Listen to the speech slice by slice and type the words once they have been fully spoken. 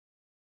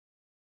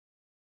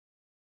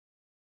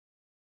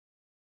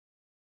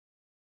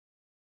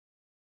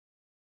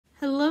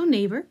Hello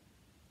neighbor,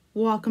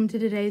 welcome to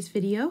today's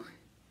video.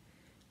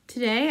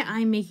 Today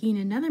I'm making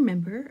another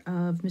member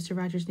of Mr.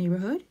 Rogers'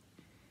 Neighborhood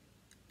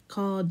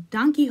called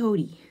Donkey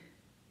Hodie,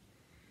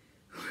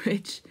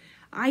 which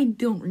I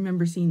don't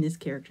remember seeing this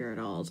character at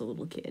all as a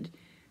little kid,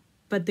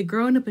 but the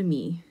grown-up in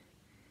me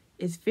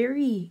is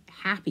very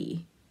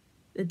happy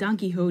that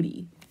Donkey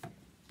Hodie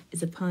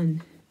is a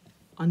pun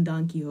on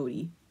Don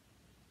Quixote.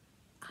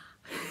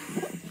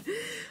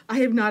 I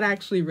have not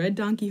actually read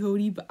Don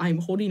Quixote, but I'm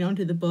holding on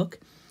to the book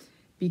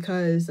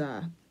because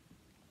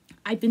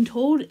I've been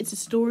told it's a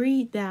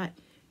story that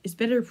is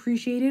better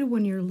appreciated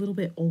when you're a little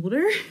bit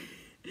older.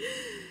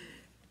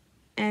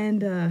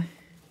 And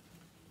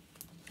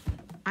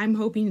I'm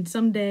hoping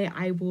someday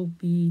I will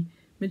be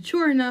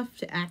mature enough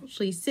to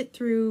actually sit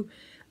through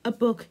a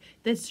book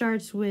that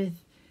starts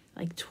with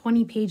like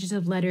 20 pages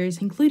of letters,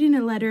 including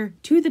a letter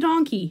to the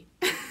donkey.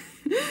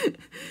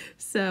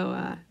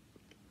 So,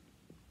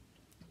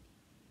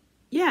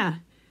 yeah.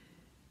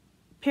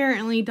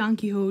 Apparently, Don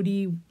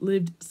Quixote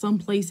lived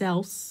someplace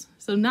else.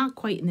 So not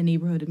quite in the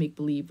neighborhood of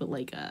make-believe, but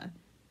like a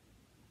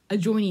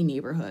adjoining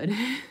neighborhood.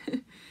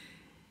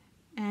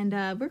 And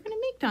we're gonna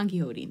make Don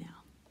Quixote now.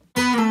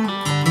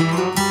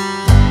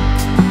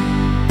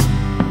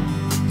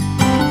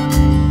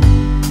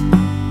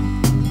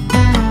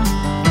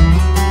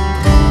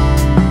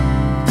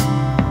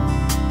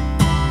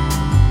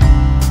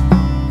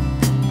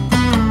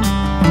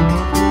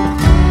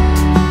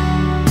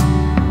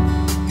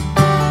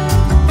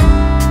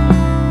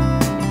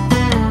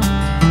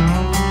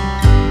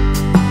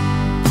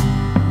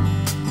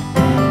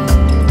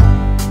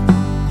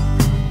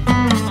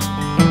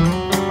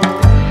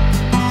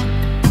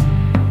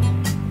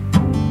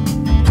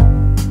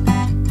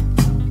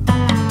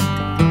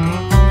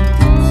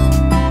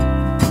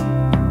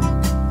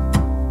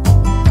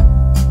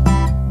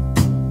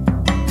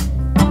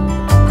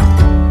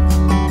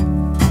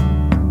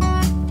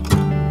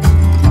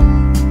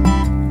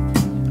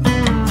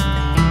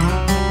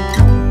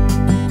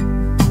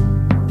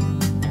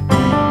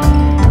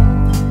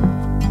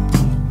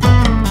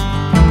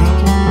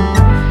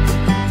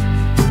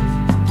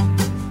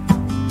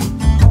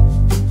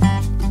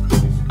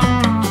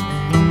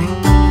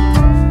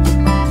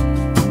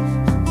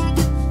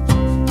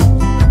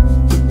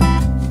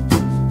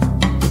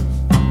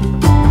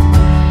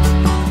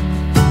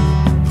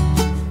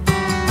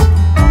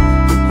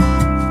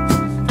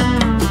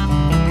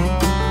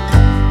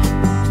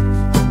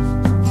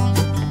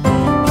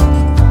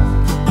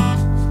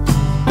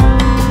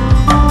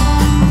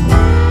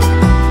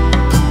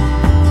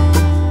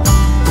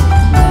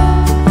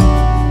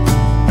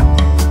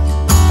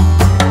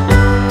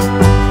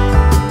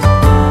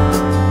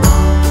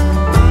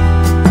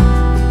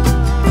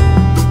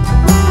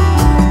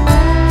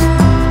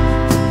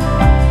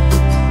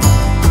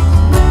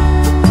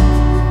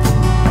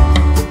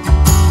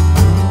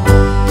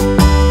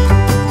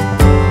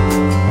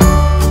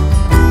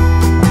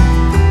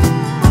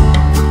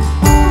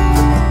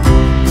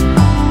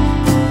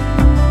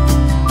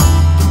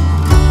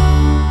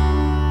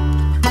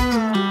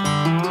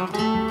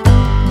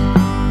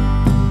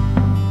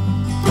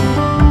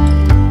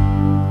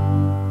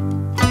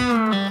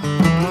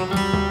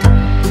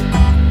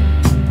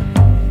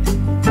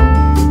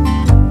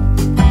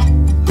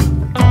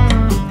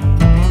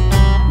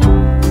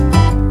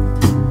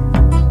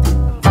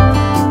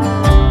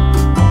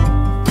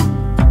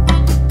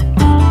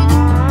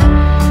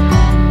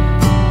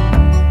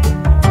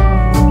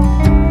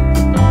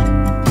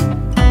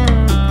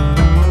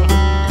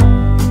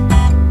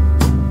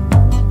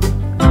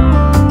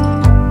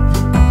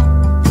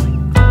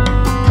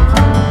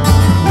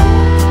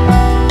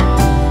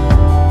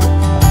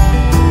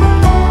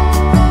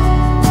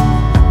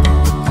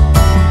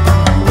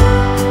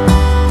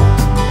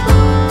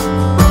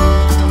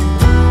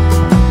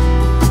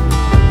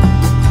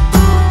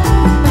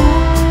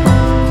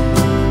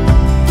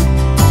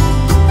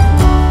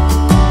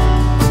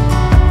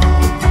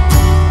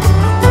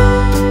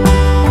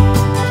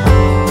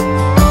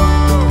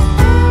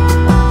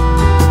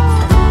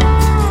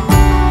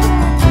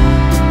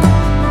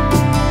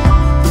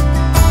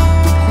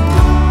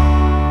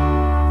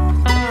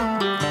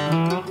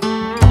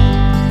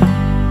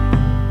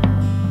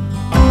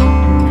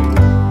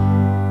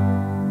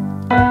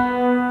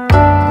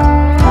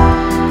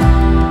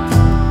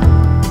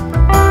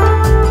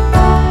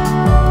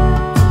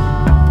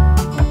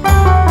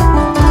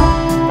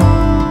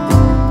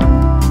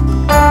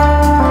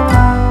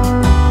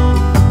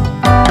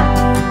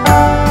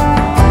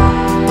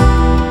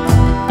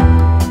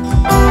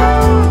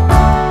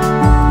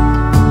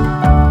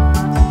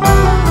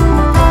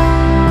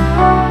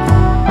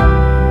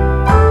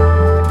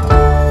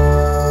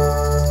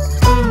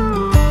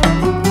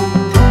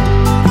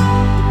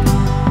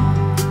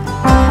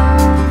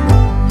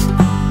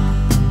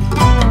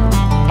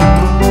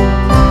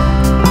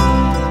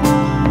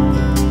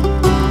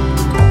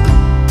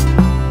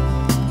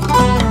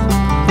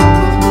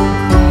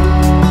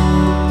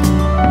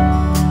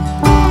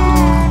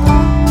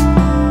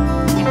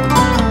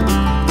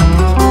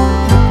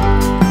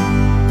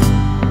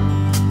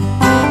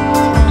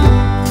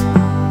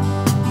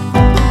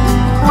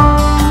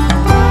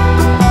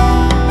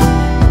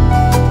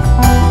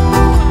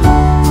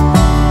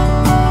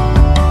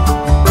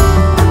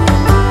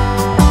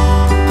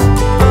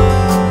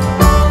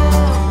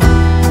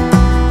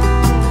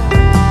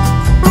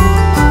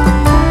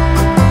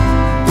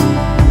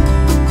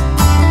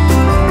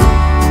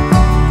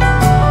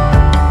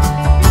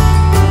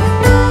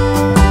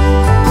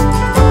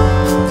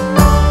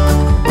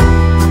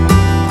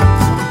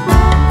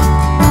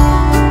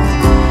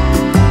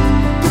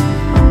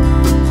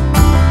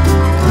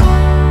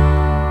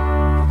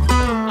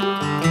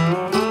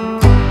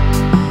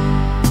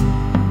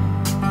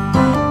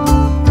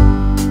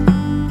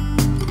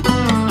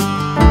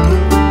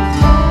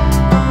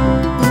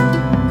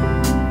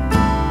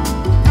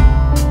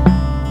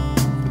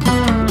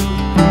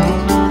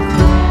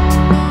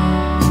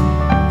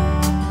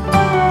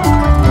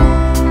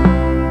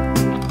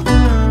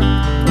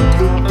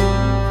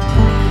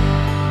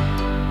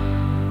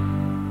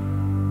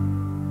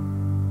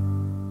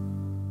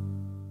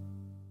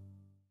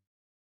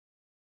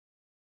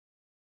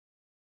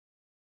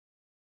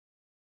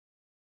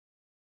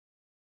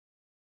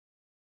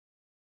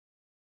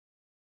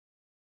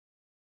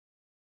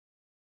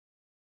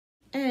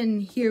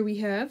 And here we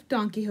have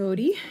Don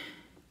Quixote.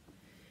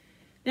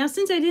 Now,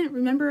 since I didn't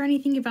remember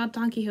anything about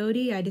Don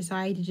Quixote, I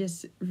decided to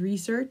just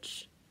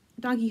research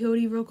Don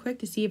Quixote real quick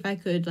to see if I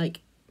could,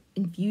 like,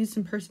 infuse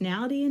some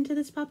personality into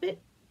this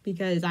puppet,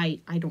 because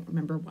I don't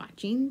remember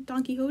watching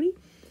Don Quixote.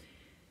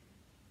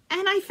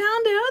 And I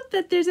found out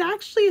that there's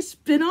actually a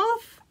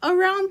spin-off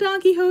around Don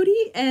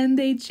Quixote, and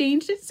they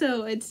changed it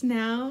so it's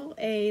now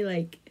a,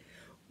 like,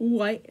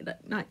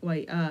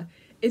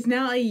 it's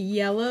now a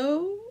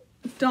yellow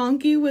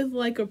donkey with,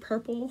 like, a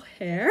purple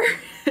hair.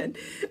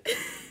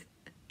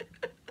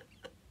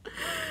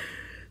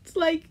 It's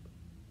like,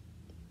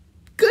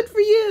 good for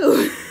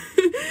you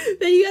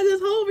that you got this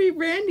whole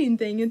rebranding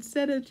thing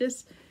instead of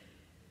just,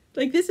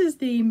 like, this is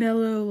the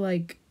mellow,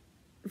 like,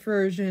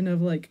 version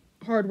of, like,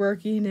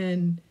 hardworking,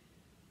 and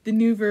the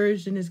new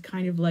version is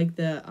kind of like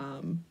the,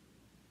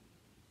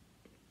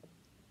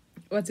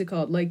 what's it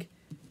called? Like,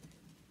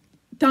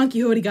 Don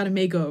Quixote got a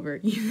makeover,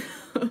 you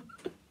know?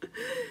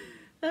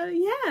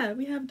 Yeah,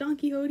 we have Don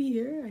Quixote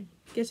here. I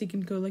guess he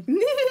can go like,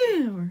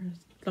 or,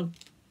 oh,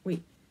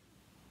 wait.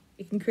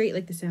 It can create,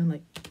 like, the sound,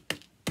 like,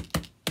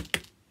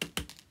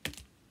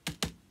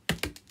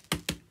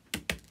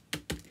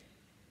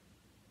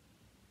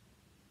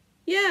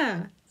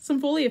 yeah, some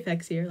Foley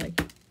effects here,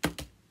 like.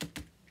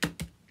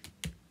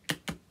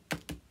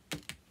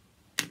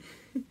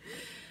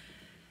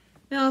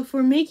 Now,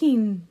 for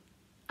making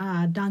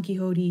Don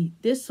Quixote,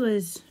 this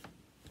was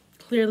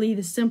clearly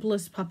the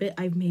simplest puppet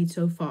I've made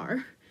so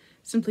far,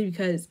 simply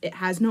because it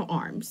has no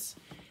arms,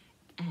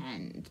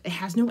 and it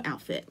has no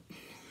outfit.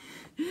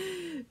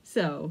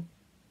 So,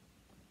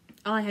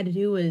 all I had to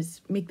do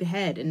was make the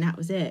head, and that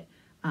was it.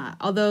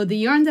 Although the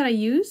yarn that I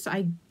used,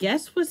 I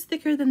guess, was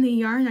thicker than the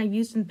yarn I've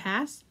used in the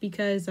past,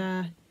 because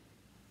I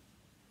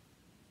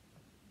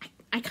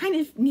kind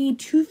of need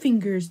 2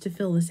 fingers to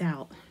fill this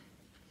out.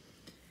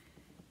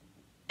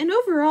 And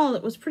overall,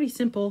 it was pretty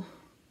simple.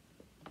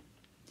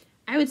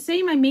 I would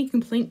say my main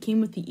complaint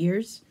came with the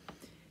ears,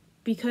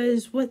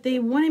 because what they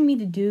wanted me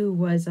to do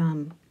was,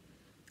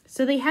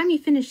 so they had me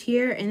finish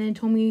here, and then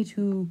told me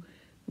to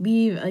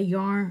leave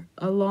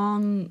a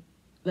long,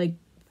 like,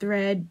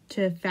 thread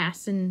to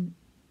fasten,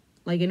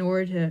 like, in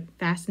order to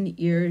fasten the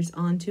ears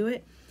onto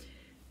it.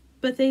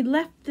 But they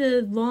left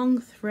the long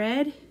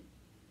thread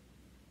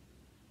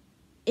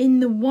in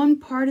the one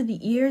part of the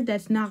ear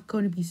that's not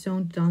going to be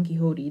sewn to Don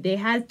Quixote. They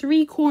had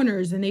 3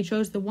 corners, and they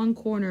chose the one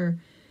corner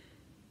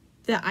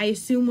that I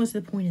assume was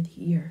the point of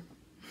the ear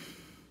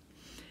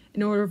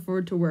in order for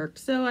it to work.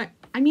 So,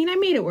 I mean, I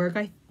made it work.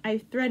 I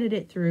threaded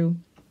it through.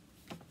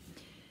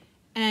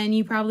 And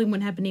you probably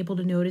wouldn't have been able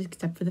to notice,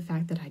 except for the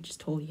fact that I just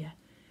told you.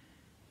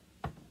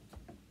 Other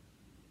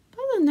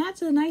than that,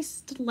 it's a nice,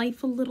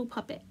 delightful little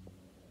puppet.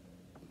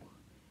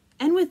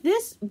 And with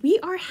this, we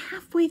are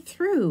halfway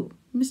through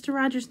Mr.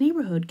 Rogers'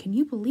 Neighborhood. Can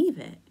you believe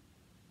it?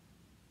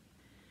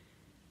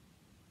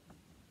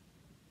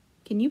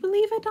 Can you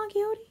believe it, Don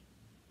Quixote?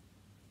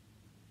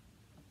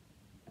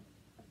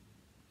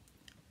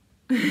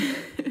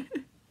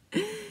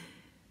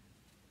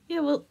 Yeah,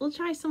 we'll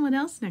try someone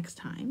else next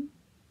time.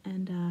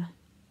 And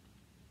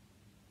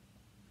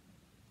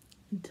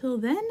until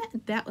then,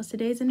 that was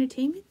today's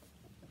entertainment.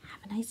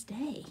 Have a nice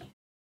day.